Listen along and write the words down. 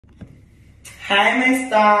Hi, my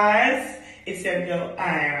stars. It's your girl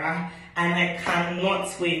Ayra, and I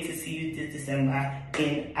cannot wait to see you this December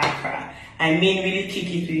in Accra. I mean, really kick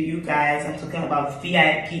it with you guys. I'm talking about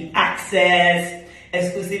VIP access,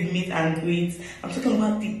 exclusive meet and greets. I'm talking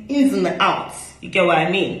about the ins and the outs. You get what I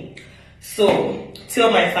mean? So, two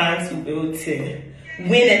of my fans will be able to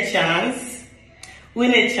win a chance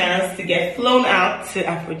to get flown out to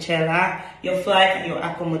Afrochella. Your flight and your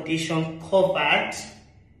accommodation covered.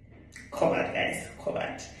 Covered, guys,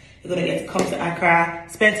 covered. You're gonna get to come to Accra,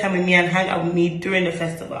 spend time with me and hang out with me during the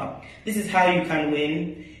festival. This is how you can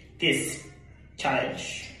win this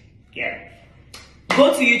challenge. Yeah.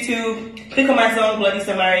 Go to YouTube, click on my song Bloody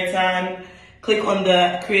Samaritan, click on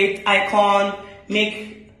the create icon,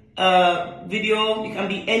 make a video. It can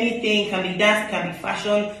be anything, it can be dance, it can be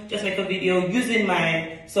fashion. Just make a video using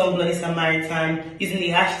my song Bloody Samaritan, using the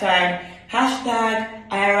hashtag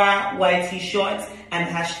Ayra YT shorts and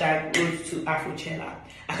hashtag road to Afrochella.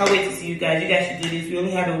 I can't wait to see you guys. You guys should do this. We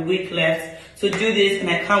only have a week left. So do this, and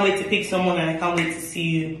I can't wait to pick someone, and I can't wait to see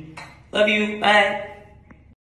you. Love you. Bye.